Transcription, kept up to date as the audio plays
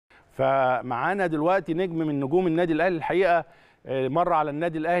فمعانا دلوقتي نجم من نجوم النادي الاهلي. الحقيقه مر على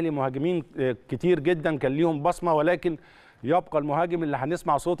النادي الاهلي مهاجمين كتير جدا كان ليهم بصمه، ولكن يبقى المهاجم اللي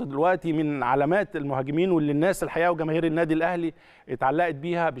هنسمع صوته دلوقتي من علامات المهاجمين واللي الناس الحقيقه وجماهير النادي الاهلي اتعلقت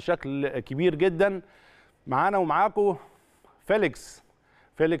بيها بشكل كبير جدا. معانا ومعاكم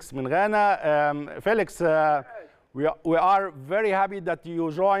فيليكس من غانا. فيليكس, we are very happy that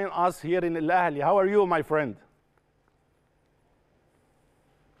you join us here in الأهلي. How are you, my friend?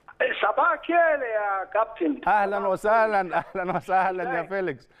 صباح الخير يا كابتن. اهلا وسهلا يا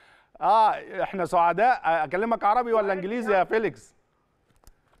فيليكس. احنا سعداء. اكلمك عربي ولا انجليزي يا فيليكس؟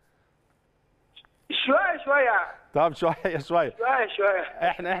 شويه. طب شويه.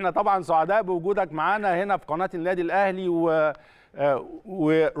 احنا طبعا سعداء بوجودك معانا هنا في قناه النادي الاهلي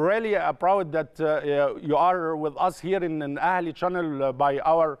we're really proud that you are with us here in an Ahli channel by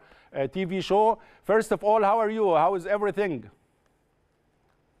our TV show. First of all, how are you? How is everything?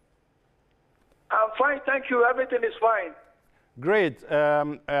 I'm fine, thank you. Everything is fine. Great.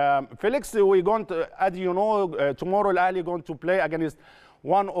 Felix, we're going to, as you know, tomorrow Al-Ahli going to play against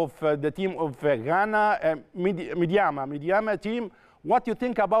one of the team of Ghana, Mيدياما team. What do you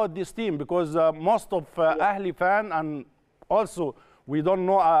think about this team? Because most of Ahli fan and also we don't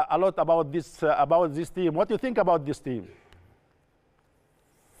know a lot about this team. What do you think about this team?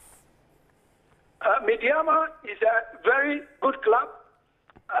 Mيدياما is a very good club.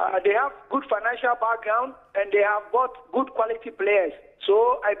 They have good financial background and they have got good quality players. So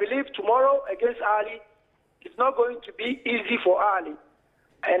I believe tomorrow against Ahli, it's not going to be easy for Ahli.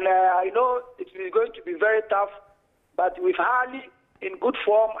 And I know it is going to be very tough. But with Ahli in good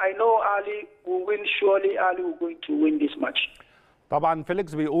form, I know Ahli will win. Surely Ahli will going to win this match. طبعا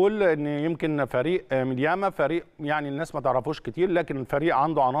فيليكس بيقول ان يمكن فريق ميدياما فريق يعني الناس ما تعرفوش كتير، لكن الفريق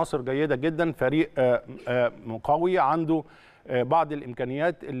عنده عناصر جيده جدا، فريق قوي عنده بعض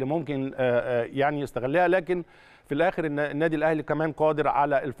الامكانيات اللي ممكن يعني يستغلها، لكن في الاخر النادي الاهلي كمان قادر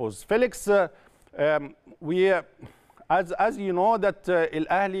على الفوز. فيليكس, as you know that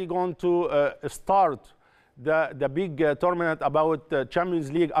الأهلي going to start the big tournament about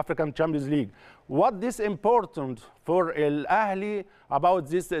Champions League, African Champions League. What is important for الأهلي about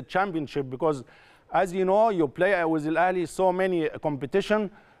this championship? Because as you know, you play with الأهلي so many competition.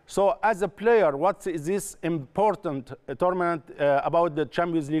 So as a player, what is this important tournament about the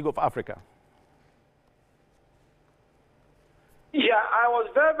Champions League of Africa? Yeah, I was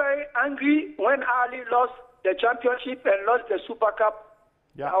very, very angry when Ahli lost the championship and lost the Super Cup.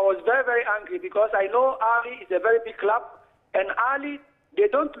 Yeah. I was very, very angry because I know Ahli is a very big club and Ahli, they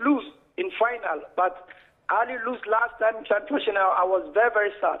don't lose in final, but Ahli lose last time championship. I was very,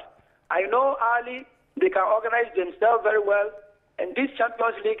 very sad. I know Ahli, they can organize themselves very well. And this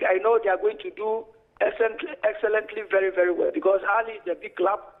Champions League, I know they are going to do excellently, very, very well because Ahli is a big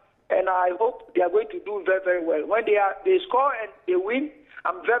club, and I hope they are going to do very, very well. When they score and they win,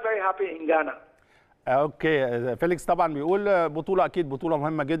 I'm very, very happy in Ghana. اوكي فيليكس طبعا بيقول بطوله اكيد بطوله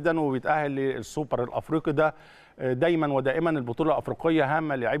مهمه جدا وبيتاهل للسوبر الافريقي ده دايما ودائما البطوله الافريقيه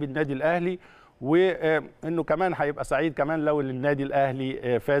هامه للاعبي النادي الاهلي وانه كمان هيبقى سعيد كمان لو النادي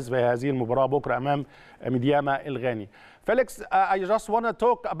الاهلي فاز بهذه المباراه بكره امام ميدياما الغاني. Felix, I just want to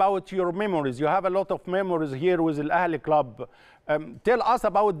talk about your memories. You have a lot of memories here with the Ahli club. Tell us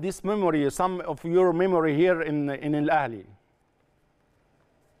about this memory, some of your memory here in Al Ahli.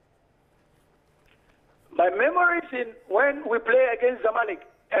 My memories in when we play against Zamalek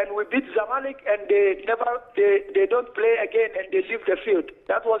and we beat Zamalek and they don't play again and they leave the field.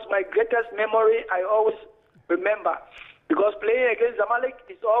 That was my greatest memory. I always remember because playing against Zamalek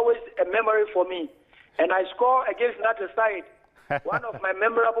is always a memory for me. And I score against Nata side, one of my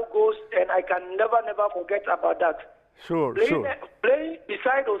memorable goals, and I can never forget about that. Sure. Playing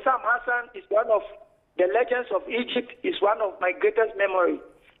beside Osam Hassan is one of the legends of Egypt, is one of my greatest memories.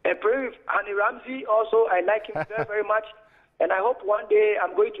 And playing with Hani Ramzi also, I like him very, very much. And I hope one day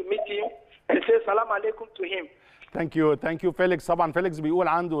I'm going to meet him and say salam alaikum to him. ثانك يو فيليكس. طبعا فيليكس بيقول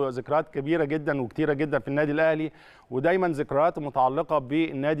عنده ذكريات كبيره جدا وكتيره جدا في النادي الاهلي ودايما ذكريات متعلقه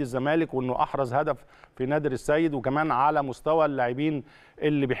بالنادي الزمالك وانه احرز هدف في نادر السيد وكمان على مستوى اللاعبين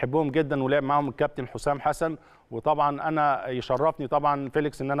اللي بيحبهم جدا ولعب معاهم الكابتن حسام حسن. وطبعا انا يشرفني طبعا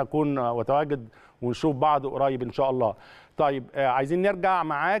فيليكس ان انا اكون وتواجد ونشوف بعض قريب ان شاء الله. طيب عايزين نرجع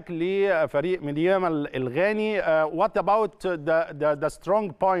معاك لفريق ميدياما الغاني. What about the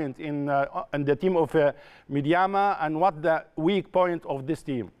strong point in the team of ميدياما and what the weak point of this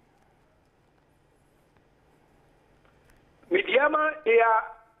team? Miyama, they are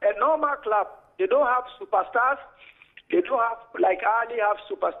a normal club. They don't have superstars. They don't have, like Ahli have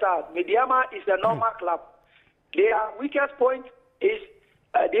superstars. Miyama is a normal club. Their weakest point is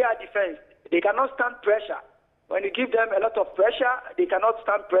they are defense. They cannot stand pressure. When you give them a lot of pressure, they cannot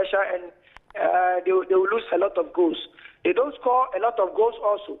stand pressure, and they will lose a lot of goals. They don't score a lot of goals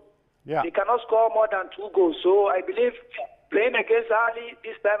also. Yeah. They cannot score more than 2 goals. So I believe playing against Ali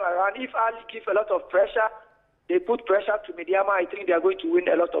this time around, if Ali gives a lot of pressure, they put pressure to Mيدياما, I think they are going to win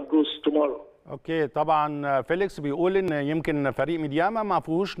a lot of goals tomorrow. اوكي طبعا فيليكس بيقول ان يمكن فريق ميدياما ما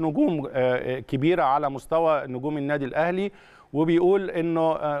فيهوش نجوم كبيره على مستوى نجوم النادي الاهلي، وبيقول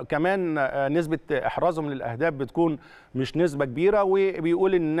انه كمان نسبه احرازهم للاهداف بتكون مش نسبه كبيره،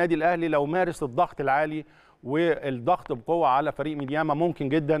 وبيقول ان النادي الاهلي لو مارس الضغط العالي والضغط بقوه على فريق ميدياما ممكن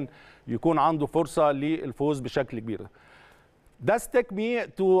جدا يكون عنده فرصه للفوز بشكل كبير. That's take me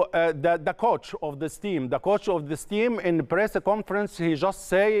to the coach of this team. The coach of this team in the press conference, he just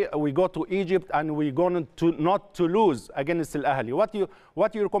say we go to Egypt and we're going to not to lose against الأهلي.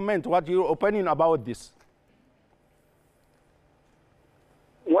 What your comment? What your opinion about this?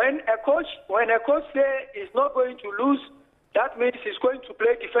 When a coach say he's not going to lose, that means he's going to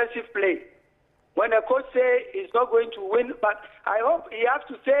play defensive play. When a coach say he's not going to win, but I hope he has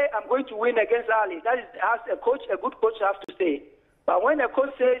to say I'm going to win against Ali. That is as a good coach has to say. But when a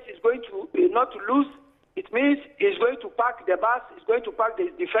coach says he's going to not to lose, it means he's going to pack the bus, he's going to pack the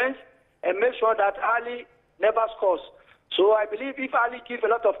defense and make sure that Ali never scores. So I believe if Ali gives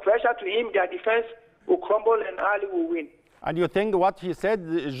a lot of pressure to him, their defense will crumble and Ali will win. And you think what he said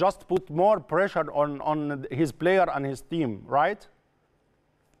just put more pressure on his player and his team, right?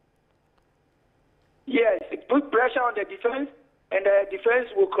 Yes, it put pressure on the defense, and the defense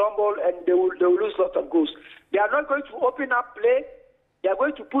will crumble and they will lose a lot of goals. They are not going to open up play. They are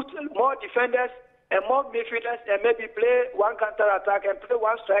going to put more defenders and more midfielders and maybe play one counter attack and play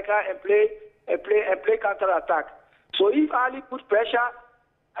one striker and play counter attack. So if Ali put pressure,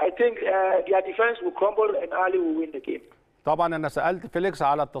 I think their defense will crumble and Ali will win the game. طبعا انا سالت فيليكس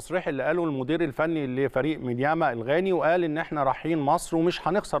على التصريح اللي قاله المدير الفني لفريق ميدياما الغاني، وقال ان احنا رايحين مصر ومش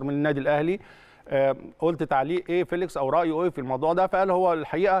هنخسر من النادي الاهلي. قلت تعليق ايه فيليكس او رايه ايه في الموضوع ده، فقال هو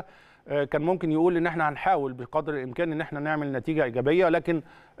الحقيقه كان ممكن يقول ان احنا هنحاول بقدر الامكان ان احنا نعمل نتيجه ايجابيه، لكن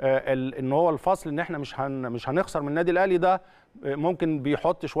ان هو الفصل ان احنا مش هنخسر من النادي الاهلي ده ممكن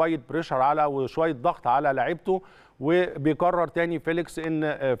بيحط شويه بريشر على وشويه ضغط على لاعيبته. وبيكرر تاني فيليكس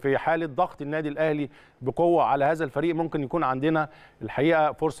ان في حاله ضغط النادي الاهلي بقوه على هذا الفريق ممكن يكون عندنا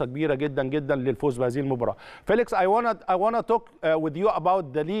الحقيقه فرصه كبيره جدا جدا للفوز بهذه المباراه. فيليكس, I wanna talk with you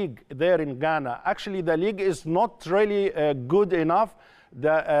about the league there in Ghana. Actually the league is not really good enough.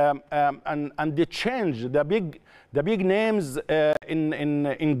 And the change, the big names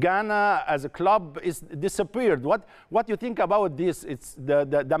in Ghana as a club is disappeared. What do you think about this? It's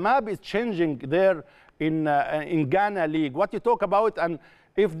the map is changing there in Ghana league. What you talk about, and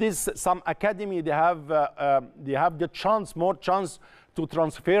if this some academy they have the more chance to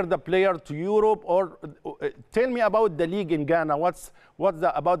transfer the player to Europe, or tell me about the league in Ghana. What's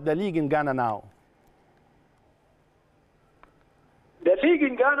about the league in Ghana now? The league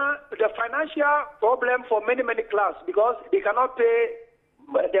in Ghana, the financial problem for many clubs because they cannot pay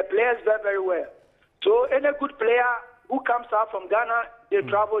the players very well. So any good player who comes out from Ghana, they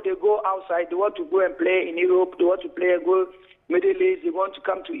travel, they go outside, they want to go and play in Europe, they want to play go Middle East, they want to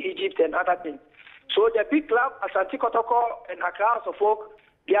come to Egypt and other things. So the big club, Asante Kotoko and Accra Suffolk,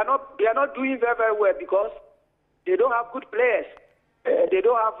 they are not doing very well because they don't have good players. They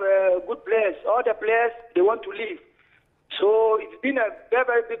don't have good players. All the players they want to leave. So it's been a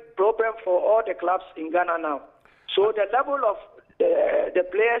very big problem for all the clubs in Ghana now. So the level of the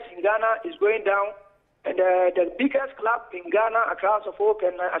players in Ghana is going down, and the biggest club in Ghana, Accra Suffolk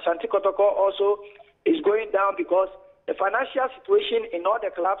and Asante Kotoko also is going down because the financial situation in all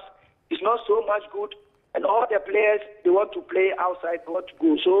the clubs is not so much good, and all the players they want to play outside, they want to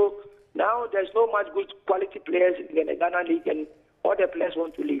go. So now there's no much good quality players in the Ghana league, and all the players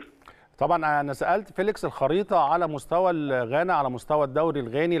want to leave. طبعا انا سالت فيليكس الخريطه على مستوى غانا على مستوى الدوري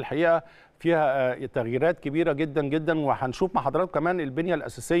الغاني الحقيقه فيها تغييرات كبيره جدا جدا، وهنشوف مع حضراتكم كمان البنيه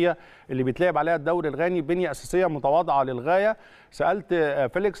الاساسيه اللي بيتلعب عليها الدوري الغاني بنيه اساسيه متواضعه للغايه. سالت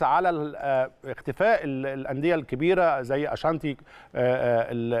فيليكس على اختفاء الانديه الكبيره زي اشانتي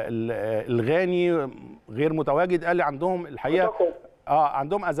الغاني غير متواجد، قال لي عندهم الحقيقه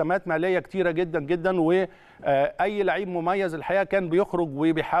عندهم ازمات ماليه كتيره جدا جدا، واي لعيب مميز الحقيقه كان بيخرج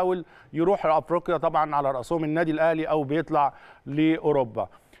وبيحاول يروح لافريقيا طبعا على راسهم النادي الاهلي او بيطلع لاوروبا.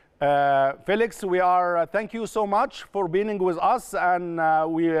 Felix, thank you so much for being with us, and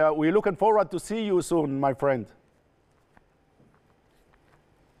we're looking forward to see you soon, my friend.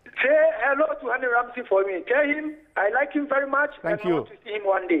 Say hello to Henry Ramsey for me. Tell him I like him very much. Thank you. I want to see him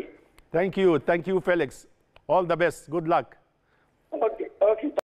one day. Thank you, Felix. All the best. Good luck. Okay. Okay.